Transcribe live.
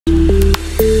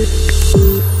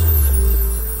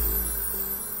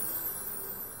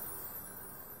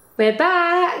We're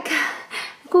back.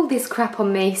 I've got all this crap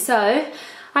on me. So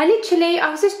I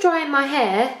was just drying my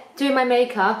hair, doing my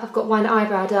makeup. I've got one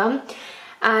eyebrow done,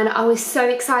 and I was so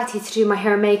excited to do my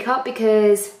hair and makeup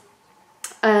because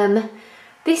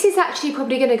this is actually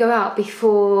probably going to go out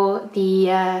before the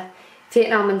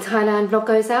Vietnam and Thailand vlog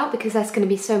goes out, because that's going to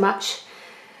be so much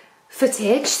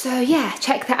footage. So yeah,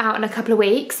 check that out in a couple of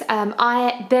weeks.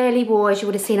 I barely wore, as you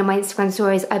would have seen on my Instagram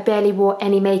stories, I barely wore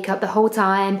any makeup the whole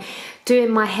time.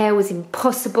 Doing my hair was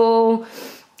impossible.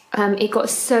 It got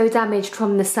so damaged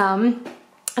from the sun,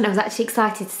 and I was actually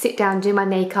excited to sit down, do my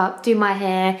makeup, do my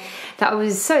hair, that I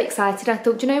was so excited. I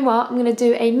thought, do you know what, I'm going to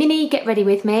do a mini get ready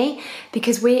with me,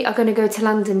 because we are going to go to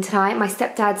London tonight. My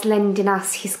stepdad's lending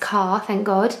us his car, thank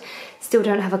God. Still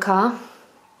don't have a car.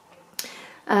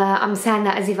 I'm saying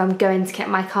that as if I'm going to get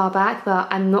my car back, but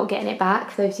I'm not getting it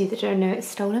back. For those of you that don't know, it's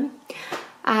stolen.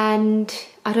 And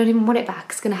I don't even want it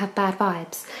back. It's going to have bad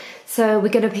vibes. So we're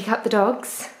going to pick up the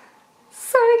dogs.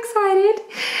 So excited.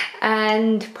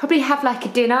 And probably have like a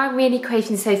dinner. I'm really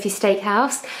craving Sophie's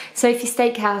Steakhouse. Sophie's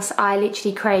Steakhouse, I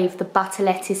literally crave the butter,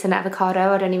 lettuce and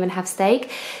avocado. I don't even have steak.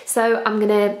 So I'm going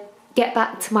to get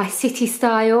back to my city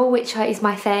style, which is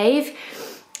my fave.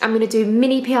 I'm going to do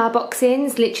mini PR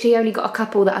boxings, literally only got a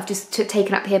couple that I've just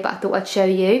taken up here, but I thought I'd show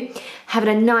you.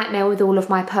 Having a nightmare with all of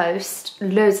my posts.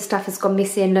 Loads of stuff has gone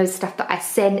missing, loads of stuff that I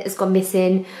sent has gone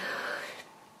missing.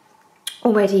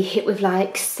 Already hit with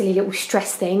like silly little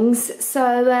stress things.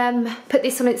 So put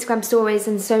this on Instagram stories,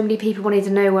 and so many people wanted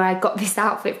to know where I got this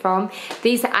outfit from.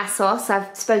 These are ASOS,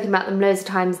 I've spoken about them loads of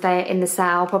times. They're in the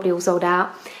sale, probably all sold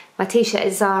out. My t-shirt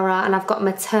is Zara, and I've got a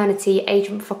maternity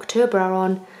Agent Focaccia bra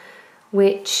on,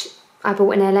 which I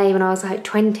bought in LA when I was like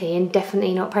 20 and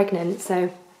definitely not pregnant. So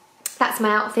that's my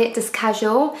outfit, just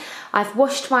casual. I've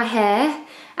washed my hair,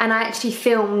 and I actually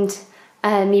filmed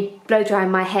me blow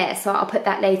drying my hair, so I'll put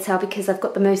that later because I've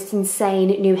got the most insane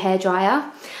new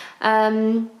hairdryer.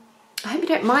 I hope you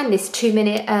don't mind this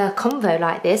 2-minute convo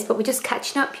like this, but we're just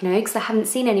catching up, you know, because I haven't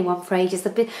seen anyone for ages.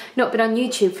 I've not been on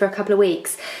YouTube for a couple of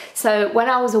weeks. So when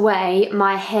I was away,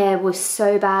 my hair was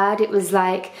so bad. It was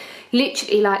like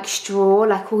literally like straw,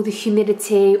 like all the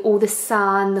humidity, all the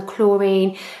sun, the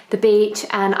chlorine, the beach,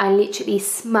 and I literally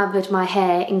smothered my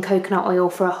hair in coconut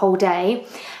oil for a whole day.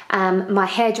 My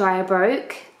hairdryer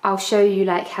broke. I'll show you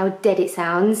like how dead it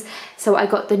sounds. So I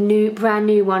got the brand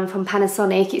new one from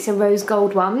Panasonic. It's a rose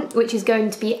gold one, which is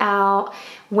going to be out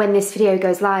when this video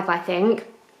goes live, I think.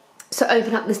 So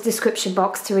open up this description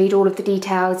box to read all of the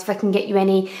details. If I can get you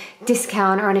any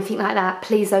discount or anything like that,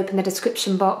 please open the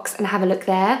description box and have a look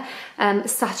there.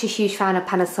 Such a huge fan of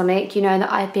Panasonic. You know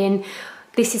that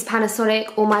this is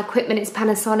Panasonic, all my equipment is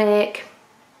Panasonic.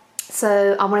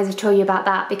 So I wanted to tell you about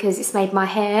that because it's made my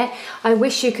hair. I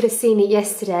wish you could have seen it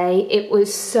yesterday. It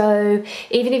was so,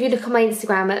 even if you look on my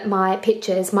Instagram at my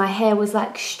pictures, my hair was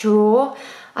like straw,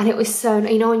 and it was so,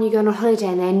 you know when you go on a holiday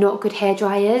and they're not good hair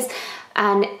dryers,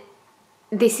 and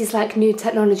this is like new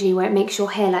technology where it makes your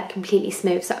hair like completely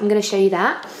smooth. So I'm going to show you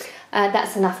that.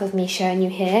 That's enough of me showing you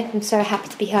here. I'm so happy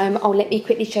to be home. Oh, let me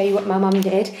quickly show you what my mum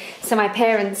did. So my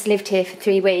parents lived here for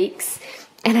 3 weeks,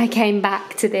 and I came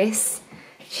back to this.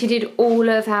 She did all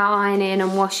of our ironing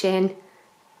and washing,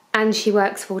 and she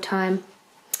works full time.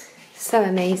 So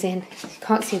amazing. You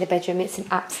can't see the bedroom, it's an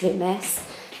absolute mess.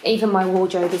 Even my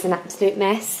wardrobe is an absolute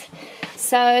mess.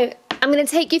 So I'm going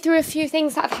to take you through a few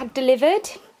things that I've had delivered.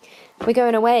 We're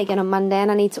going away again on Monday,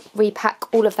 and I need to repack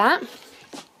all of that.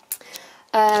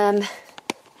 Let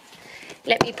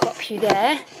me pop you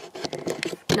there.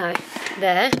 No,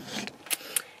 there.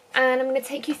 And I'm going to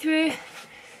take you through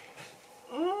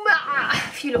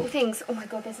a few little things. Oh my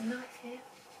god, there's a knife here.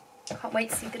 Can't wait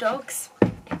to see the dogs.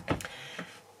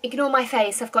 Ignore my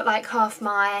face. I've got like half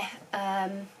my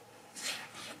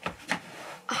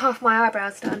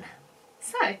eyebrows done.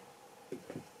 So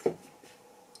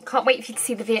can't wait for you to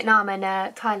see the Vietnam and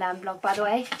Thailand vlog, by the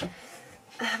way.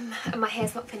 And my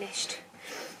hair's not finished.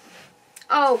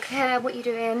 Oh, Claire, what are you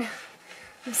doing?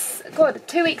 God,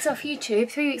 2 weeks off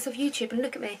YouTube, 3 weeks off YouTube, and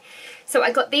look at me. So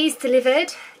I got these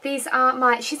delivered. These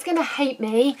are she's gonna hate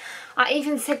me. I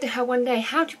even said to her one day,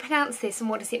 how do you pronounce this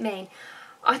and what does it mean?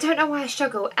 I don't know why I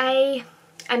struggle.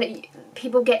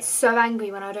 People get so angry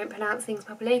when I don't pronounce things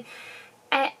properly.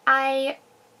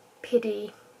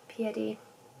 Piddy.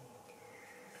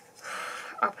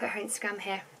 I'll put her Instagram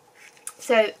here.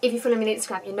 So if you follow me on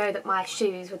Instagram, you know that my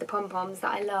shoes with the pom-poms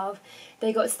that I love,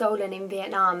 they got stolen in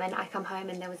Vietnam, and I come home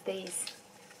and there was these.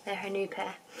 They're her new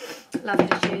pair.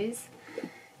 Lovely shoes.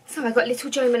 So I got a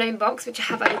little Jo Malone box, which I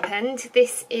have opened.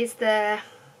 This is the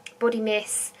Body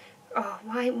Mist. Oh,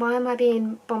 why am I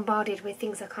being bombarded with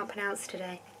things I can't pronounce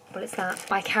today? Well, it's that.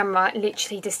 My camera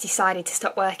literally just decided to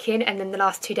stop working, and then the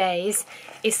last 2 days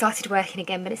it started working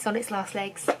again, but it's on its last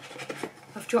legs.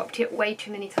 I've dropped it way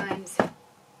too many times.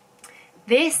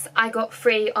 This I got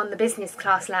free on the business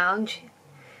class lounge,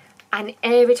 and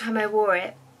every time I wore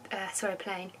it,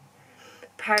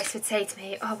 Paris would say to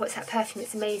me, oh, what's that perfume,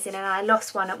 it's amazing. And I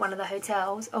lost one at one of the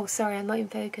hotels. Oh, sorry, I'm not in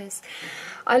focus.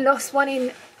 I lost one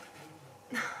in...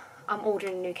 I'm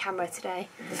ordering a new camera today.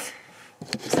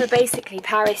 So basically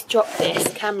Paris dropped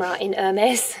this camera in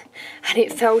Hermes and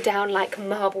it fell down like a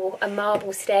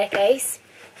marble staircase.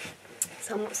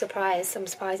 So I'm not surprised. I'm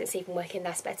surprised it's even working.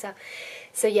 That's better.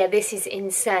 So yeah, this is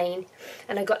insane.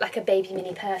 And I got like a baby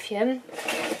mini perfume.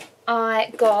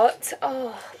 I got,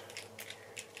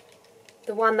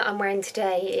 the one that I'm wearing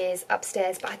today is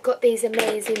upstairs, but I got these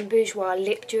amazing Bourjois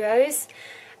lip duos,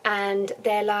 and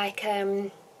they're like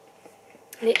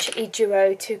literally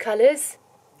duo 2 colours.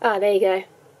 Ah, there you go.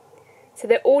 So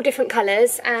they're all different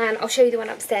colours, and I'll show you the one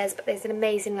upstairs, but there's an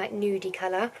amazing like nudie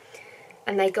colour,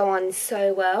 and they go on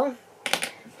so well.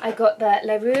 I got the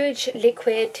Le Rouge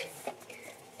Liquid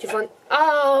Givenchy.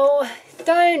 Oh,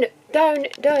 don't.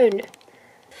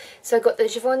 So I got the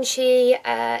Givenchy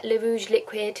Le Rouge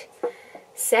Liquid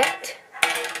set.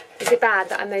 Is it bad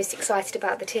that I'm most excited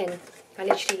about the tin? I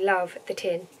literally love the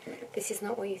tin. This is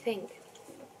not what you think.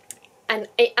 And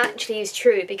it actually is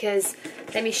true, because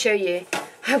let me show you.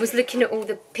 I was looking at all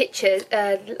the pictures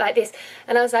like this,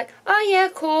 and I was like, oh yeah,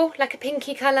 cool, like a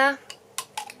pinky colour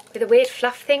with a weird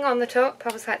fluff thing on the top.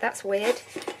 I was like, that's weird.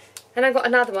 Then I got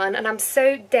another one, and I'm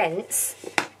so dense.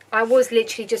 I was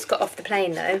literally just got off the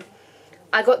plane though.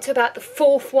 I got to about the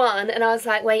 4th one, and I was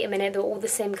like, wait a minute, they're all the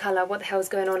same colour, what the hell's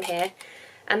going on here?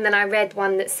 And then I read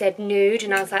one that said nude,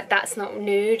 and I was like, that's not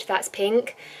nude, that's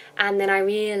pink. And then I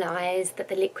realised that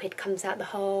the liquid comes out the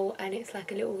hole, and it's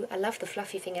like a little... I love the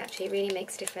fluffy thing, actually. It really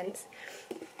makes a difference.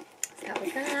 So that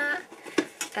was that.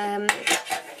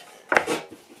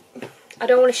 I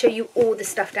don't want to show you all the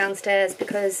stuff downstairs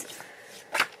because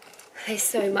there's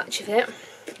so much of it.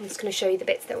 I'm just going to show you the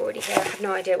bits that are already here. I have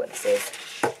no idea what this is.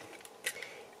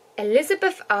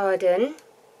 Elizabeth Arden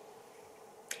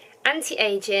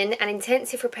Anti-Aging and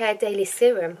Intensive Repair Daily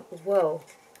Serum. Whoa.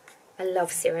 I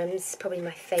love serums, probably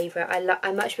my favourite.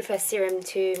 I much prefer serum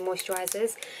to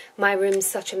moisturisers. My room's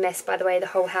such a mess, by the way, the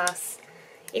whole house.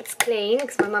 It's clean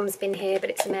because my mum's been here, but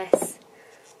it's a mess.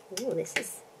 Ooh, this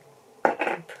is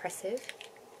impressive.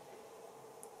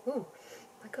 Oh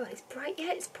my god, it's bright.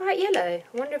 Yeah, it's bright yellow.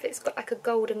 I wonder if it's got like a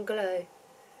golden glow.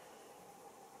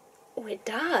 Oh, it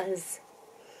does.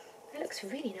 That looks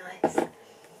really nice.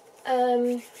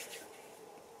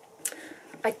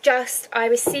 I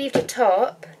received a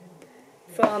top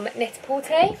from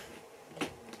Net-a-Porter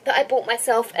that I bought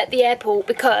myself at the airport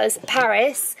because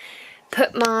Paris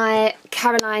put my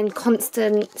Caroline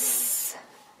Constance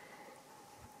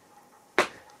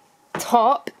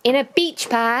top in a beach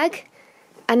bag,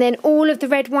 and then all of the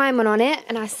red wine went on it,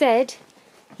 and I said,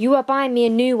 you are buying me a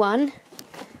new one.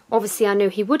 Obviously I knew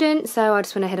he wouldn't, so I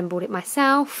just went ahead and bought it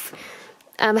myself.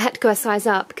 I had to go a size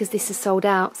up because this is sold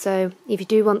out, so if you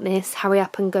do want this, hurry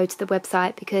up and go to the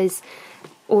website because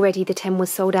already the 10 was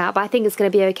sold out. But I think it's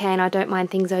going to be okay, and I don't mind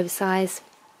things oversized.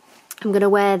 I'm going to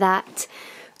wear that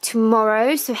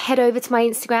tomorrow, so head over to my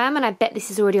Instagram, and I bet this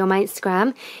is already on my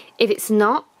Instagram. If it's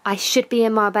not, I should be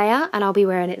in Marbella and I'll be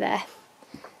wearing it there.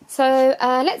 So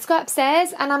let's go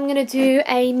upstairs and I'm going to do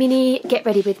a mini get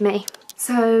ready with me.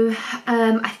 So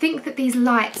I think that these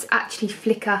lights actually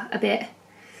flicker a bit,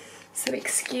 so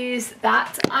excuse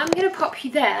that. I'm going to pop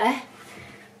you there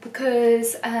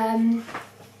because I'm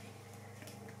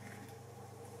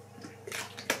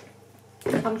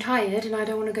tired and I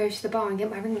don't want to go to the bar and get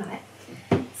my ring light.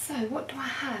 So what do I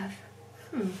have?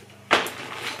 I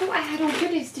thought I had all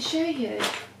goodies to show you.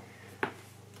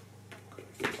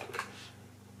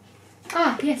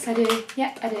 Ah, yes I do.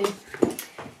 Yep, I do.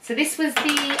 So this was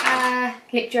the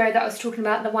lip duo that I was talking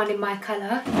about, the one in my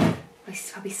colour. This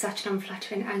is probably such an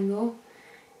unflattering angle.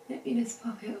 Let me just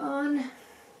pop it on.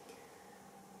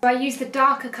 I used the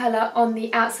darker colour on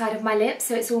the outside of my lips,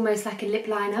 so it's almost like a lip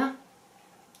liner.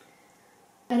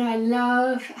 And I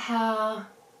love how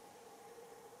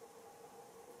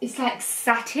it's like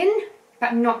satin,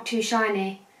 but not too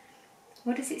shiny.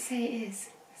 What does it say it is?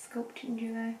 Sculpting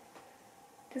duo.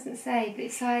 Doesn't say, but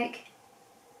it's like,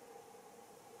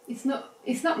 it's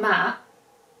not matte.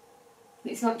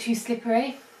 It's not too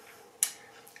slippery.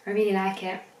 I really like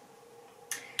it.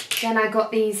 Then I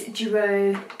got these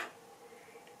duo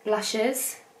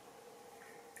blushes.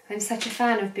 I'm such a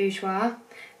fan of Bourjois.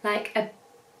 Like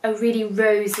a really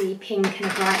rosy pink and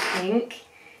a bright pink.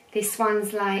 This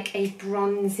one's like a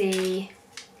bronzy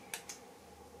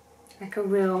like a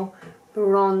real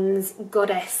bronze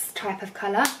goddess type of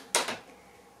colour.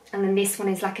 And then this one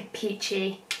is like a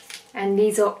peachy. And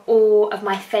these are all of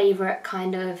my favourite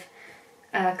kind of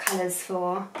colours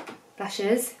for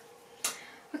blushes.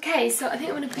 Okay, so I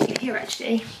think I'm going to put it here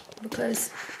actually,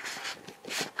 because,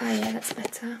 oh yeah, that's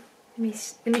better.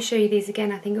 Let me show you these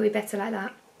again. I think it'll be better like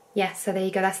that. Yeah, so there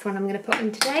you go, that's the one I'm going to put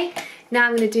on today. Now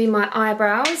I'm going to do my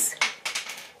eyebrows.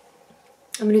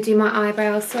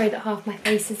 Sorry that half my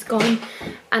face is gone.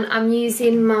 And I'm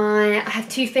using I have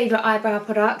two favourite eyebrow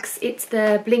products. It's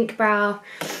the Blink Brow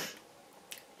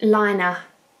Liner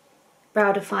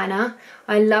Brow Definer.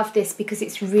 I love this because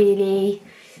it's really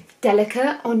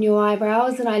delicate on your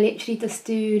eyebrows, and I literally just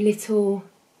do little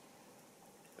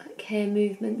hair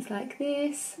movements like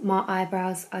this. My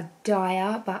eyebrows are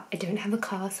dire, but I don't have a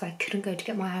car, so I couldn't go to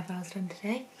get my eyebrows done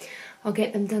today. I'll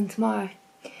get them done tomorrow.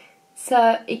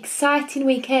 So, exciting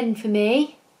weekend for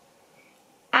me.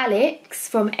 Alex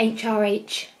from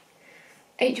HRH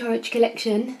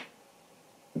Collection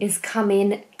is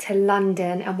coming to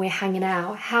London and we're hanging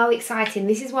out. How exciting.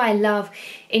 This is why I love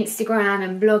Instagram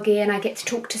and blogging. I get to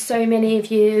talk to so many of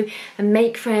you and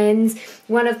make friends.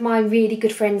 One of my really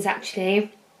good friends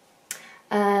actually,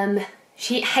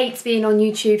 she hates being on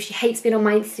YouTube, she hates being on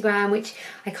my Instagram, which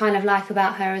I kind of like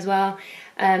about her as well.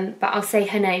 But I'll say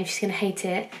her name, she's going to hate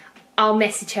it. I'll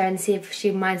message her and see if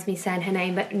she reminds me saying her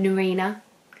name, but Narina.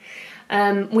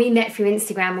 We met through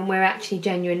Instagram and we're actually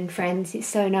genuine friends. It's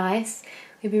so nice.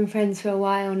 We've been friends for a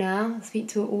while now. I speak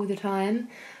to her all the time.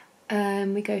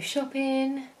 We go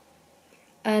shopping.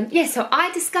 Yeah, so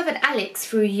I discovered Alex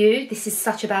through you. This is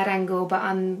such a bad angle, but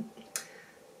I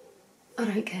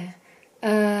don't care.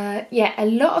 Yeah, a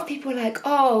lot of people are like,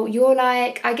 oh, you're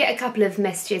like, I get a couple of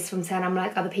messages from saying I'm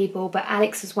like other people, but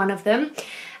Alex is one of them.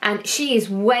 And she is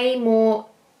way more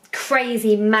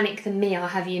crazy manic than me, I'll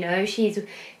have you know.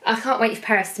 I can't wait for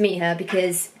Paris to meet her,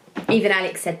 because even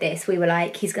Alex said this. We were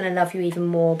like, he's going to love you even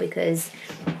more because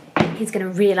he's going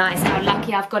to realise how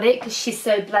lucky I've got it, because she's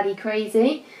so bloody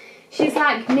crazy. She's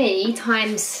like me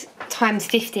times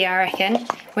 50, I reckon.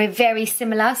 We're very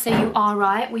similar, so you are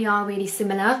right. We are really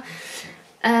similar.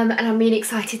 And I'm really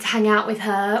excited to hang out with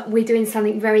her. We're doing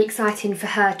something very exciting for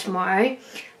her tomorrow.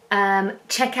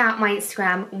 Check out my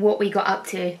Instagram, what we got up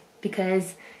to,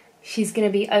 because she's going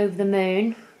to be over the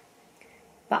moon.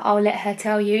 But I'll let her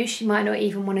tell you. She might not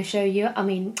even want to show you. I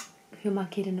mean, if you're my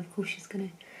kid, and of course she's going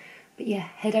to. But yeah,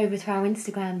 head over to our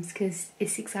Instagrams because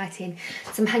it's exciting.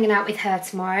 So I'm hanging out with her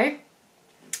tomorrow.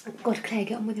 God, Claire,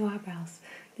 get on with your eyebrows.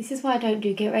 This is why I don't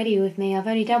do Get Ready With Me. I've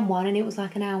only done one and it was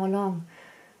like an hour long.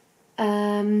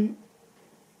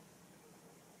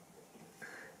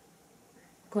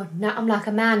 God, now I'm like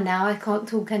a man now. I can't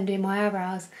talk and do my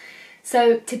eyebrows.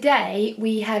 So today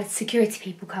we had security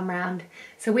people come round.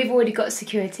 So we've already got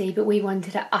security, but we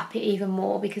wanted to up it even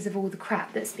more because of all the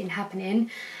crap that's been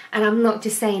happening. And I'm not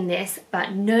just saying this,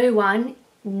 but no one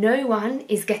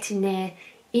is getting near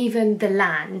even the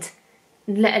land,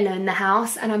 let alone the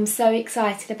house. And I'm so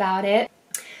excited about it.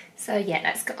 So yeah,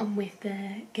 let's get on with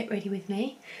the Get Ready With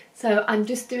Me. So I'm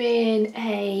just doing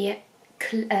a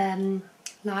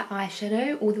light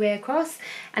eyeshadow all the way across,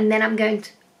 and then I'm going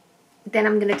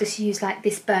to just use like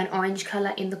this burnt orange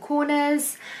colour in the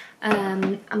corners.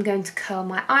 I'm going to curl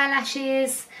my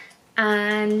eyelashes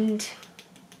and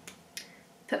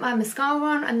put my mascara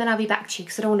on, and then I'll be back to you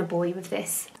because I don't want to bore you with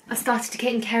this. I started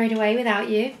getting carried away without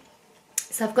you.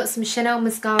 So I've got some Chanel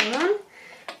mascara on.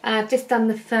 I've just done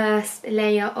the first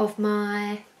layer of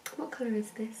my, what colour is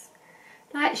this?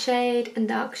 Light shade and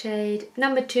dark shade.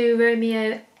 Number 2,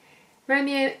 Romeo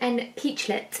and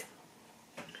Peachlet.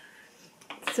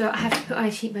 So I have to put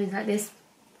eye cheekbones like this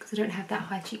because I don't have that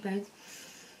high cheekbones.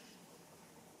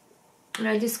 And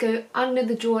I just go under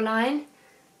the jawline,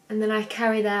 and then I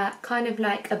carry that kind of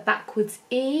like a backwards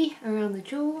E around the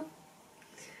jaw.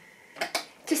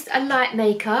 Just a light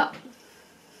makeup.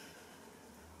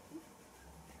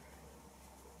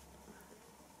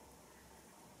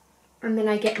 And then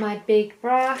I get my big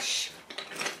brush.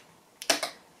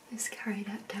 Just carry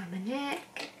that down the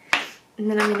neck. And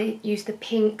then I'm going to use the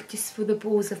pink just for the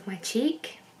balls of my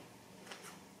cheek.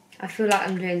 I feel like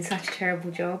I'm doing such a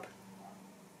terrible job.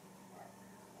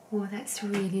 Oh, that's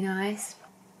really nice.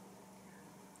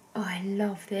 Oh, I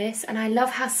love this. And I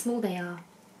love how small they are.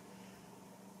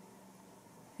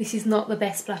 This is not the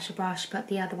best blusher brush, but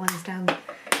the other one's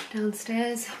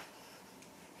downstairs.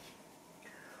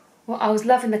 Well, I was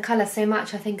loving the colour so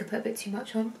much, I think I put a bit too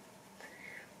much on.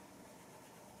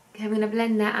 Okay, I'm going to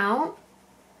blend that out.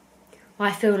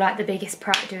 I feel like the biggest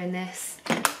prat doing this.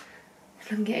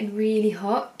 I'm getting really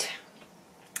hot.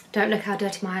 Don't look how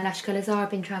dirty my eyelash colours are, I've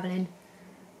been travelling.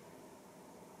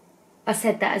 I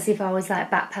said that as if I was like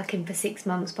backpacking for 6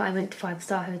 months, but I went to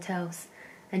 5-star hotels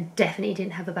and definitely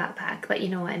didn't have a backpack, but you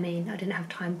know what I mean. I didn't have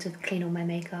time to clean all my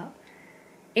makeup.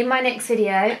 In my next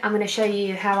video, I'm going to show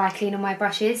you how I clean all my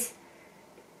brushes.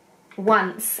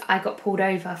 Once I got pulled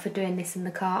over for doing this in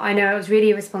the car. I know I was really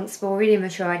irresponsible, really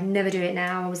immature. I'd never do it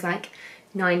now. I was like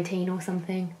 19 or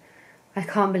something. I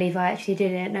can't believe I actually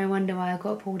did it. No wonder why I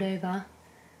got pulled over.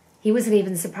 He wasn't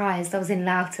even surprised. I was in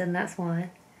Loughton, that's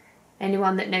why.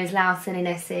 Anyone that knows Loughton in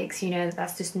Essex, you know that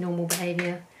that's just normal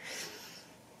behaviour.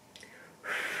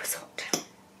 It's hot.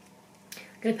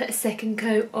 I'm going to put a second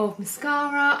coat of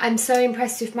mascara. I'm so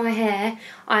impressed with my hair.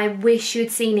 I wish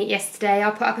you'd seen it yesterday.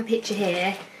 I'll put up a picture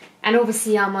here. And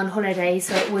obviously I'm on holiday,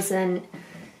 so it wasn't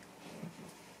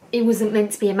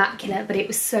meant to be immaculate, but it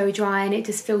was so dry and it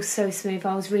just feels so smooth.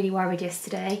 I was really worried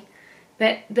yesterday.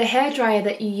 But the hairdryer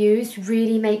that you use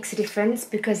really makes a difference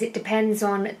because it depends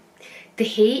on the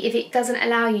heat. If it doesn't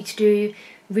allow you to do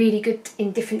really good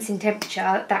difference in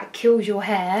temperature, that kills your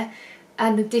hair,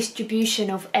 and the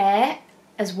distribution of air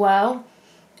as well.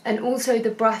 And also the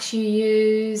brush you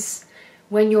use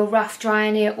when you're rough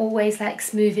drying it, always like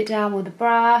smooth it down with a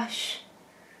brush.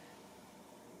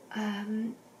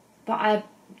 But I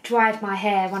dried my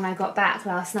hair when I got back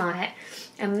last night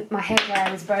and my hairdryer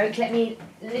was broke. Let me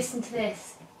listen to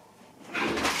this.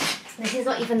 This is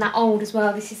not even that old as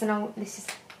well. This is it's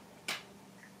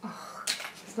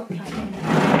not plugged in.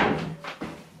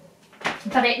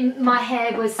 But my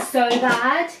hair was so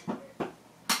bad,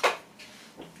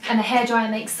 and a hairdryer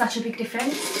makes such a big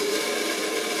difference.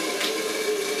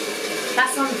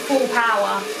 That's on full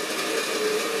power.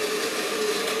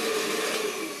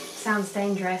 Sounds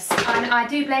dangerous. And I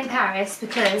do blame Paris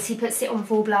because he puts it on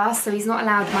full blast, so he's not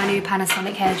allowed my new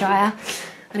Panasonic hairdryer.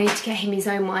 I need to get him his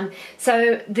own one.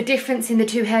 So the difference in the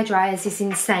two hairdryers is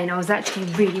insane. I was actually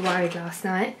really worried last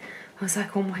night. I was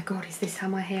like, oh my god, is this how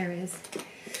my hair is?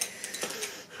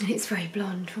 And it's very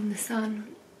blonde from the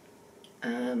sun.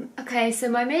 Okay, so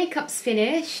my makeup's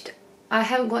finished. I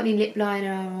haven't got any lip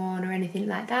liner on or anything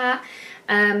like that.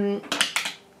 I'm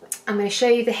going to show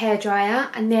you the hairdryer,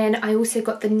 and then I also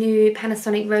got the new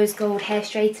Panasonic Rose Gold hair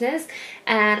straighteners,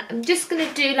 and I'm just going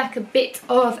to do like a bit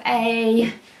of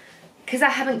a, because I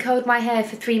haven't curled my hair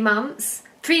for 3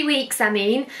 weeks I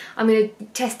mean, I'm going to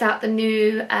test out the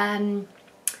new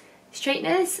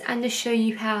straighteners and just show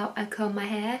you how I curl my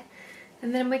hair,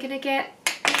 and then we're going to get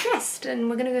dressed and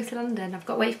we're going to go to London. I've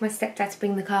got to wait for my stepdad to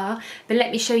bring the car, but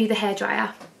let me show you the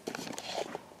hairdryer.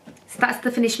 So that's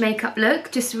the finished makeup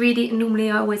look. Just really,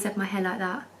 normally I always have my hair like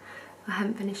that. I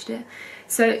haven't finished it.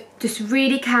 So just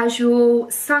really casual,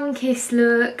 sun-kissed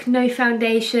look, no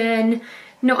foundation,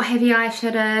 not heavy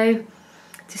eyeshadow.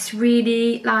 Just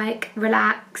really like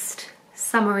relaxed,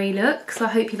 summery look. So I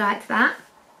hope you liked that.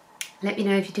 Let me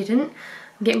know if you didn't.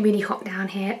 I'm getting really hot down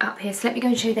here, up here. So let me go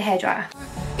and show you the hairdryer.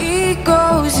 It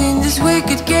goes in this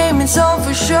wicked game, it's all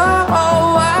for sure.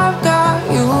 Oh, I've got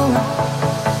you.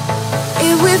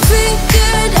 If we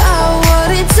figured out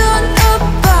what it's all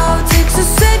about, takes a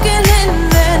second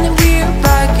and then we're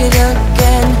back it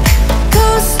again.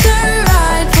 Coaster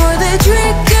ride for the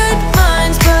triggered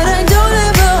minds, but I don't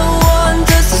ever want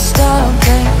us to stop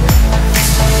it.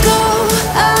 Go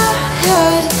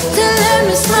ahead, then let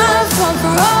me smile for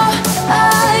all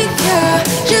I care.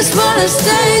 Just wanna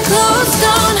stay close,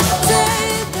 don't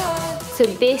take that. So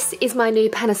this is my new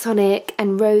Panasonic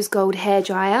and Rose Gold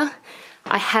hairdryer.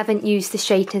 I haven't used the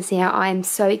straighteners yet. I'm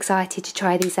so excited to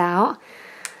try these out.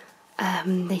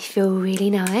 They feel really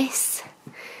nice.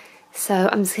 So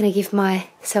I'm just going to give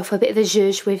myself a bit of a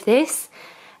zhuzh with this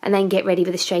and then get ready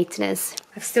with the straighteners.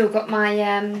 I've still got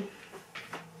my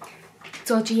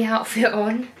dodgy outfit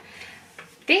on.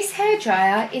 This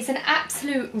hairdryer is an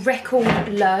absolute record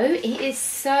low. It is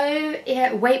so,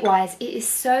 weight-wise, it is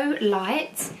so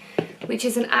light, which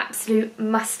is an absolute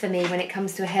must for me when it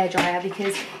comes to a hairdryer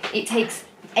because it takes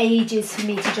ages for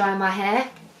me to dry my hair,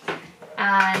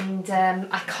 and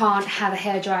I can't have a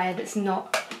hairdryer that's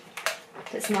not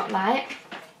light.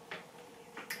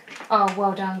 Oh,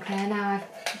 well done, Claire. Now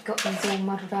I've got these all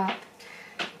muddled up.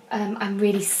 I'm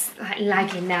really like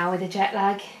lagging now with the jet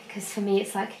lag because for me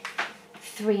it's like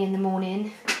 3 in the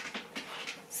morning,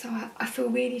 so I feel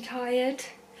really tired.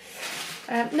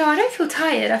 No, I don't feel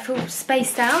tired, I feel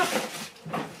spaced out.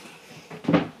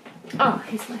 Oh,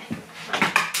 here's my...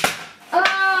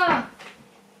 Ah!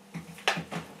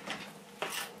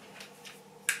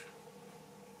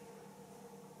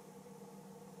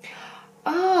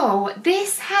 Oh,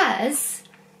 this has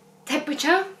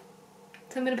temperature,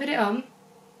 so I'm going to put it on.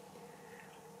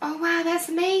 Oh wow, that's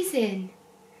amazing.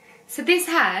 So this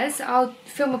has, I'll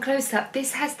film a close-up,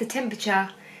 this has the temperature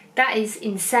That is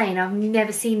insane. I've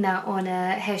never seen that on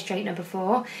a hair straightener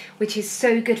before, which is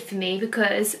so good for me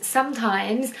because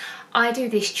sometimes I do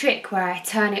this trick where I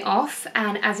turn it off,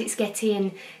 and as it's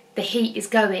getting, the heat is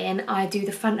going, I do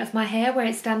the front of my hair where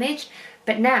it's damaged.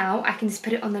 But now I can just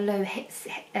put it on the low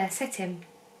setting.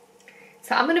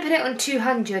 So I'm going to put it on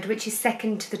 200, which is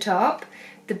second to the top.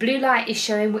 The blue light is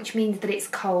showing, which means that it's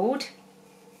cold.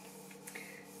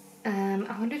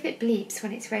 I wonder if it bleeps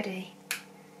when it's ready.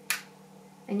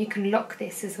 And you can lock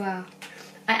this as well.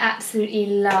 I absolutely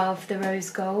love the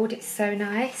rose gold, it's so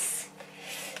nice.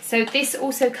 So this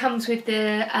also comes with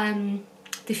the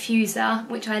diffuser,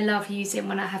 which I love using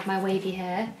when I have my wavy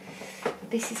hair.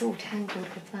 This is all tangled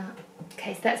with that.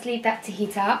 Okay, so let's leave that to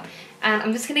heat up. And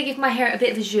I'm just going to give my hair a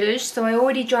bit of a zhuzh. So I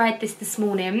already dried this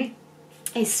morning.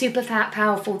 It's super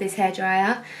powerful, this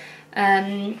hairdryer.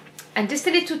 And just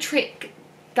a little trick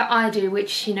that I do,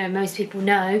 which you know most people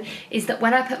know, is that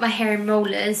when I put my hair in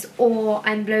rollers or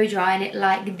I'm blow drying it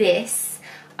like this,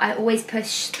 I always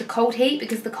push the cold heat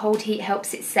because the cold heat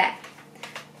helps it set.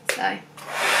 So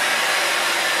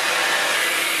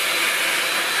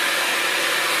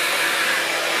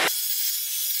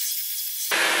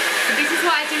this is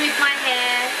what I do with my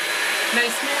hair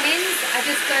most mornings. I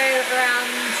just go around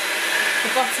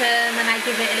the bottom and I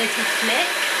give it a little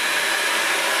flick.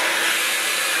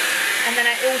 And then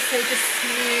I also just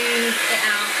smooth it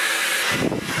out.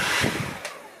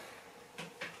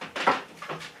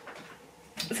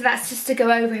 So that's just to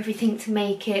go over everything to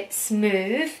make it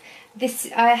smooth. This,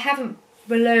 I haven't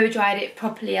blow dried it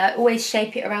properly. I always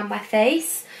shape it around my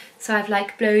face. So I've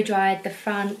like blow dried the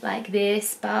front like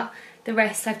this, but the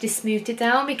rest I've just smoothed it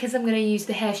down because I'm going to use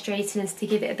the hair straighteners to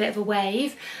give it a bit of a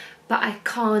wave. But I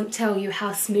can't tell you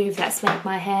how smooth that's made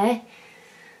my hair.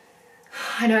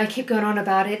 I know I keep going on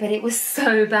about it, but it was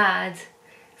so bad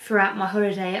throughout my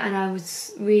holiday and I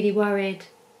was really worried.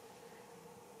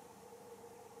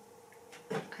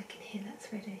 I can hear that's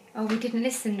ready. Oh, we didn't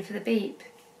listen for the beep.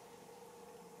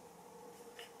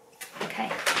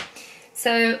 Okay,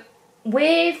 so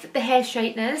with the hair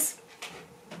straighteners,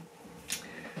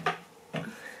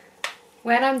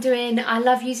 when I'm doing, I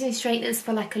love using straighteners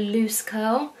for like a loose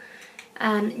curl,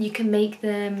 and you can make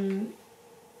them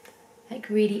like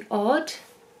really odd,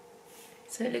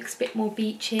 so it looks a bit more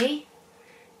beachy.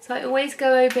 So I always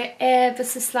go over it ever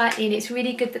so slightly, and it's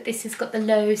really good that this has got the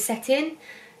low setting,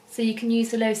 so you can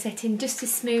use the low setting just to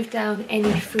smooth down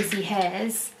any frizzy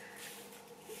hairs.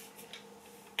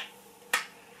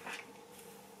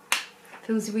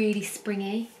 Feels really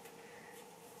springy.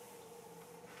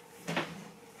 And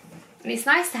it's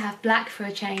nice to have black for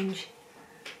a change.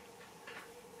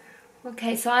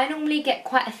 Okay, so I normally get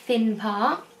quite a thin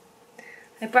part.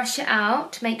 I brush it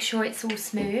out to make sure it's all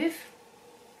smooth.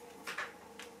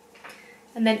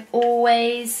 And then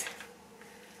always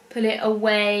pull it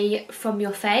away from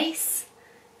your face.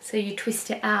 So you twist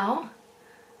it out.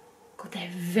 God, they're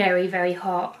very, very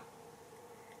hot.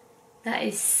 That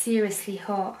is seriously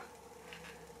hot.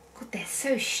 God, they're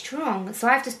so strong. So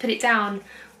I've just put it down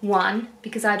one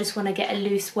because I just want to get a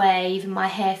loose wave and my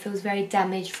hair feels very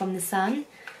damaged from the sun.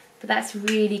 But that's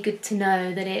really good to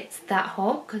know that it's that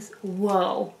hot because,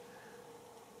 whoa.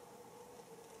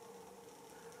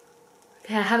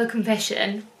 Okay, I have a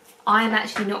confession. I am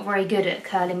actually not very good at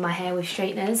curling my hair with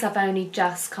straighteners. I've only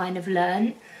just kind of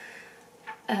learned.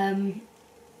 But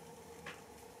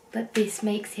this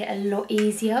makes it a lot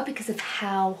easier because of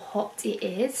how hot it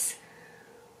is.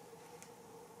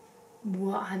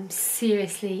 Whoa, I'm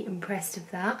seriously impressed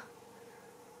with that.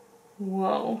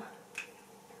 Whoa.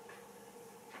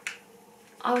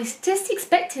 I was just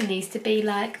expecting these to be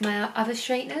like my other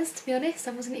straighteners, to be honest.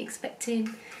 I wasn't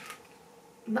expecting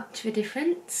much of a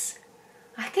difference.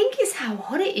 I think it's how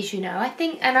hot it is, you know. I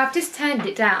think, and I've just turned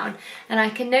it down and I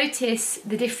can notice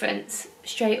the difference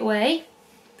straight away.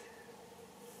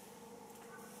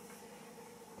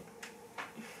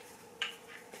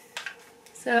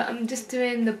 So I'm just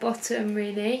doing the bottom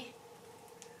really.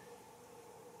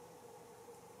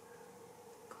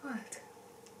 God,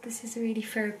 this is really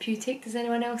therapeutic. Does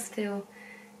anyone else feel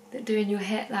that doing your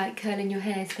hair, like curling your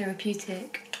hair, is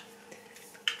therapeutic?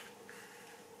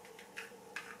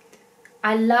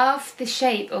 I love the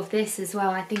shape of this as well.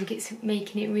 I think it's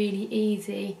making it really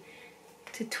easy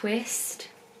to twist.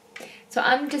 So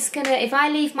I'm just gonna, if I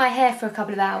leave my hair for a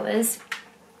couple of hours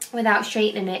without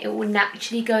straightening it, it will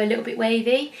naturally go a little bit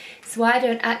wavy. So I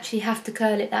don't actually have to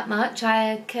curl it that much.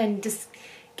 I can just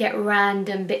get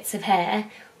random bits of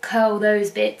hair, curl those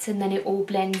bits, and then it all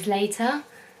blends later.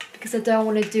 Because I don't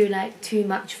want to do like too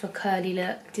much for curly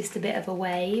look, just a bit of a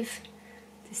wave,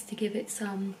 just to give it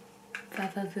some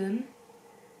va-va-voom.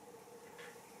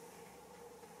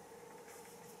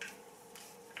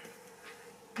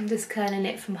 I'm just curling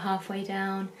it from halfway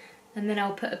down, and then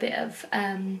I'll put a bit of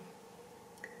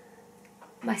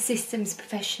my Systems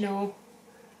Professional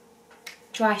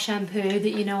dry shampoo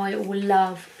that you know I all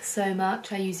love so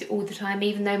much. I use it all the time.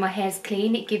 Even though my hair's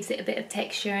clean, it gives it a bit of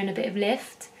texture and a bit of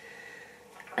lift.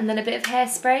 And then a bit of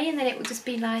hairspray, and then it will just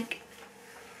be like,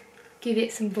 give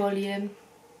it some volume.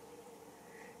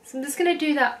 So I'm just going to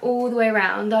do that all the way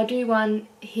around. I'll do one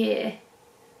here,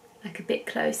 like a bit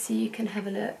close so you can have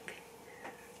a look.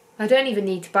 I don't even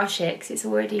need to brush it because it's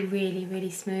already really, really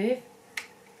smooth.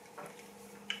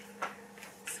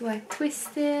 So I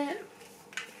twist it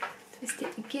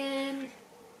again,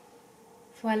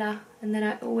 voila, and then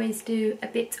I always do a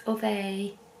bit of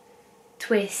a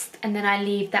twist and then I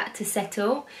leave that to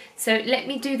settle. So let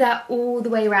me do that all the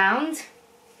way around.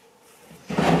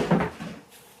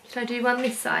 Should I do one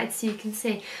this side so you can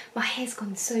see? My hair's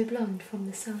gone so blonde from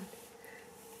the sun.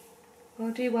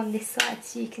 I'll do one this side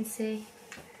so you can see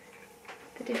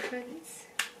the difference.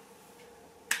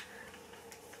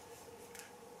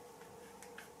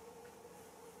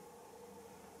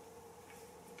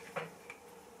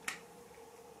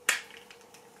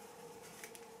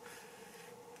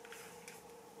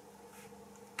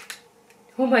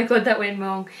 Oh my god, that went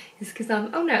wrong. It's because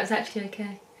oh no, it's actually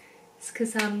okay. It's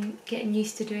because I'm getting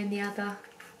used to doing the other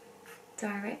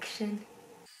direction.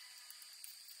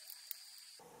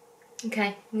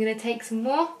 Okay, I'm going to take some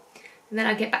more and then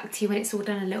I'll get back to you when it's all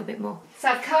done a little bit more. So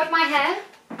I've curled my hair.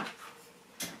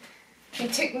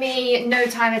 It took me no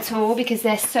time at all because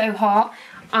they're so hot.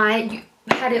 I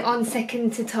had it on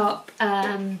second to top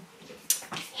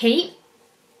heat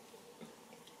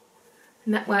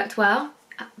and that worked well.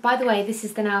 By the way, this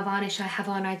is the nail varnish I have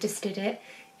on. I just did it.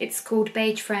 It's called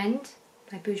Beige Friend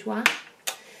by Bourjois.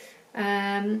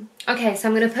 Okay, so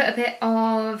I'm going to put a bit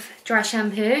of dry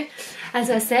shampoo. As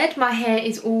I said, my hair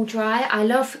is all dry. I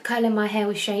love curling my hair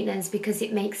with straighteners because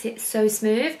it makes it so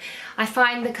smooth. I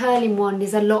find the curling wand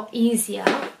is a lot easier,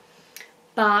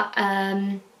 but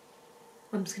I'm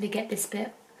just going to get this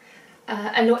bit.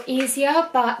 A lot easier,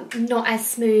 but not as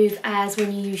smooth as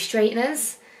when you use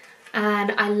straighteners.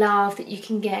 And I love that you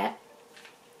can get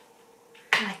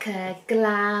like a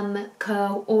glam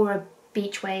curl or a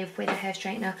beach wave with a hair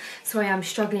straightener. Sorry, I'm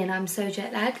struggling, I'm so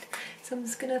jet lagged. So I'm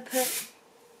just gonna put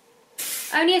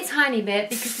only a tiny bit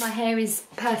because my hair is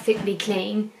perfectly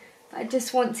clean. But I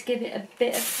just want to give it a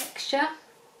bit of texture.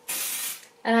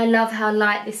 And I love how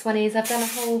light this one is. I've done a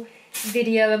whole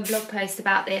video and blog post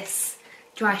about this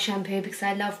dry shampoo because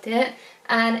I loved it.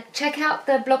 And check out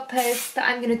the blog post that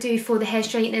I'm going to do for the hair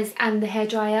straighteners and the hair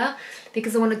dryer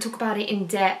because I want to talk about it in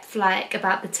depth, like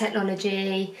about the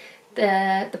technology,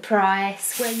 the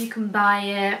price, where you can buy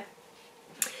it.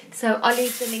 So I'll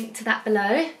leave the link to that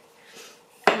below.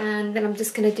 And then I'm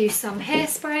just going to do some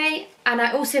hairspray, and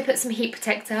I also put some heat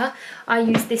protector. I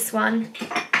use this one.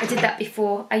 I did that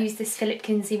before. I use this Philip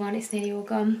Kinsey one. It's nearly all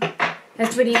gone.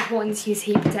 It's really important to use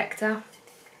heat protector.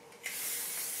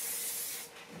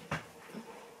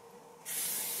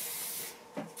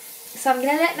 So I'm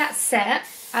going to let that set.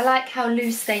 I like how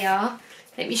loose they are.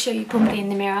 Let me show you properly in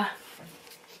the mirror.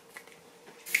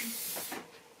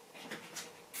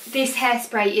 This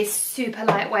hairspray is super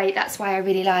lightweight, that's why I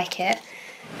really like it.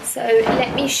 So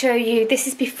let me show you, this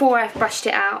is before I've brushed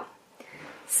it out.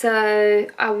 So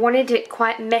I wanted it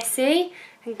quite messy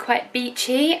and quite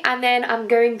beachy, and then I'm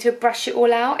going to brush it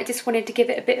all out. I just wanted to give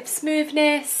it a bit of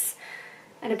smoothness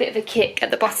and a bit of a kick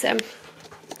at the bottom.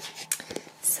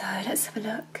 So let's have a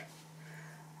look.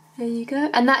 There you go.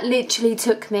 And that literally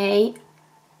took me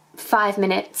 5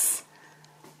 minutes.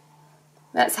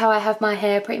 That's how I have my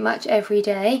hair pretty much every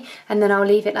day, and then I'll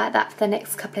leave it like that for the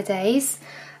next couple of days.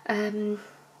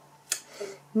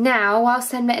 Now,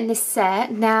 whilst I'm letting this set,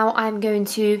 now I'm going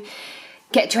to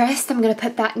get dressed. I'm going to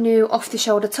put that new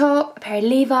off-the-shoulder top, a pair of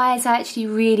Levi's. I actually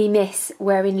really miss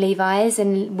wearing Levi's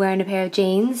and wearing a pair of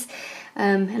jeans.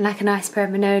 And like a nice pair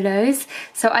of Manolos.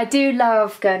 So I do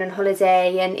love going on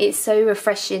holiday, and it's so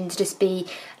refreshing to just be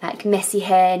like messy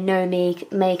hair, no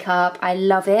makeup. I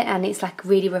love it, and it's like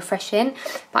really refreshing.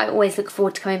 But I always look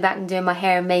forward to coming back and doing my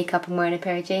hair and makeup and wearing a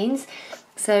pair of jeans.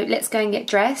 So let's go and get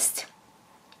dressed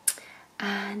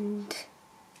and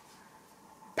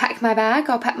pack my bag.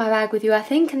 I'll pack my bag with you, I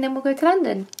think, and then we'll go to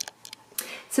London.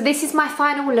 So this is my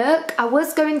final look. I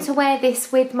was going to wear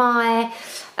this with my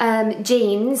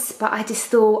jeans, but I just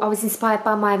thought I was inspired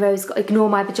by my rose gold. Ignore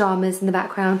my pyjamas in the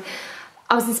background.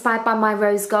 I was inspired by my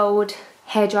rose gold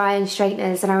hairdryer and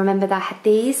straighteners, and I remember that I had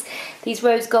these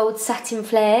rose gold satin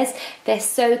flares. They're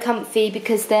so comfy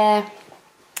because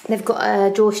they've got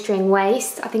a drawstring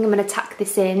waist. I think I'm going to tuck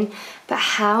this in. But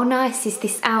how nice is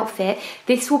this outfit?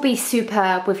 This will be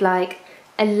superb with like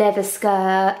a leather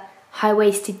skirt,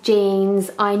 high-waisted jeans.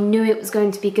 I knew it was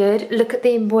going to be good. Look at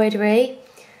the embroidery,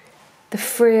 the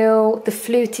frill, the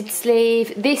fluted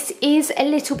sleeve. This is a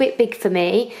little bit big for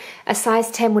me. A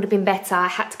size 10 would have been better. I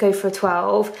had to go for a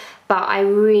 12, but I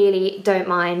really don't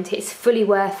mind. It's fully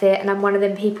worth it, and I'm one of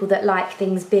them people that like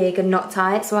things big and not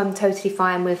tight, so I'm totally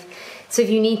fine with. So if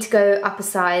you need to go up a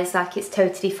size, like, it's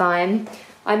totally fine.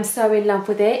 I'm so in love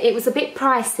with it. It was a bit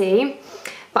pricey,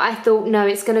 but I thought, no,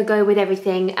 it's gonna go with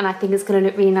everything, and I think it's gonna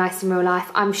look really nice in real life.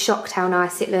 I'm shocked how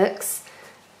nice it looks.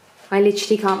 I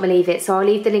literally can't believe it. So I'll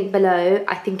leave the link below.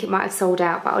 I think it might have sold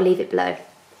out, but I'll leave it below.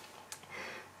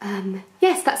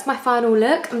 Yes, that's my final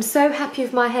look. I'm so happy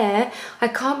with my hair. I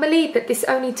can't believe that this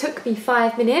only took me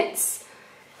 5 minutes.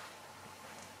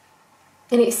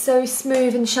 And it's so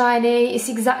smooth and shiny. It's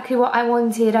exactly what I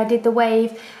wanted. I did the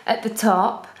wave at the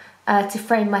top to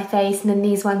frame my face, and then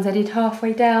these ones I did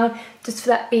halfway down just for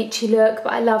that beachy look,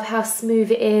 but I love how smooth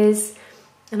it is,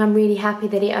 and I'm really happy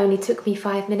that it only took me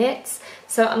 5 minutes.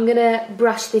 So I'm gonna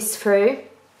brush this through.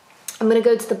 I'm gonna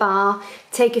go to the bar,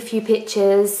 take a few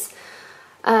pictures,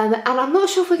 and I'm not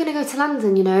sure if we're gonna go to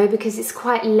London, you know, because it's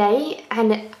quite late,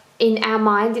 and in our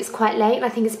mind it's quite late, and I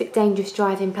think it's a bit dangerous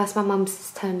driving, plus my mum's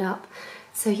just turned up.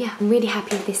 So yeah, I'm really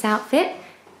happy with this outfit.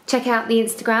 Check out the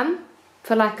Instagram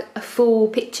for like a full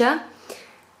picture.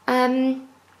 I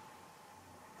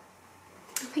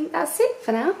think that's it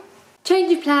for now.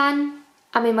 Change of plan.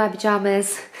 I'm in my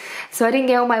pyjamas. So I didn't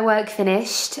get all my work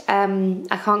finished.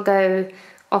 I can't go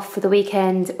off for the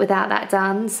weekend without that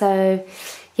done. So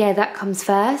yeah, that comes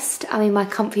first. I'm in my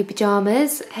comfy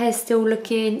pyjamas. Hair's still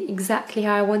looking exactly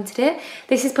how I wanted it.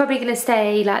 This is probably gonna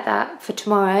stay like that for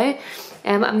tomorrow.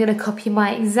 I'm gonna copy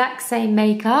my exact same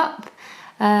makeup.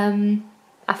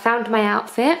 I found my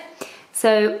outfit.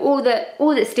 So all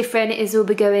that's different is we'll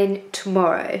be going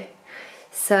tomorrow.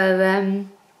 So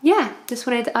yeah, just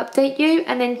wanted to update you,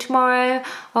 and then tomorrow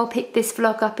I'll pick this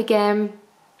vlog up again.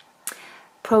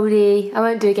 Probably, I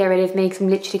won't do a get rid of me because I'm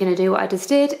literally going to do what I just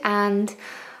did, and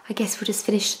I guess we'll just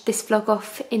finish this vlog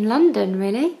off in London,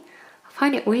 really. I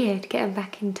find it weird getting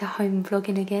back into home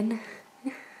vlogging again.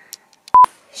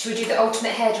 Should we do the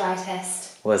ultimate hairdryer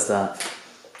test? What's that?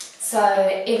 So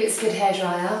if it's a good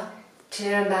hairdryer,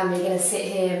 Tina and Mum are going to sit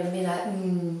here and be like,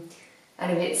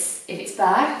 and if it's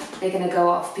bad, they're going to go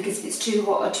off, because if it's too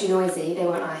hot or too noisy, they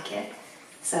won't like it.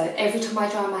 So every time I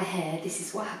dry my hair, this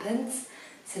is what happens.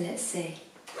 So let's see.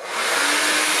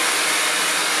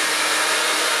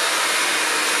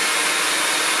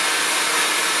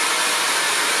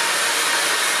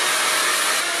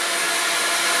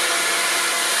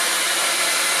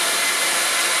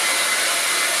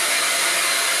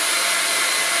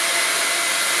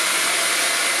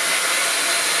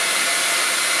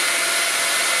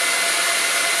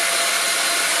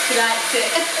 He likes it.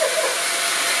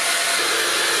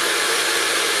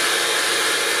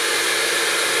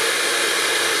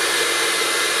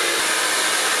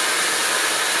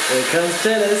 Here comes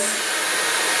Dennis.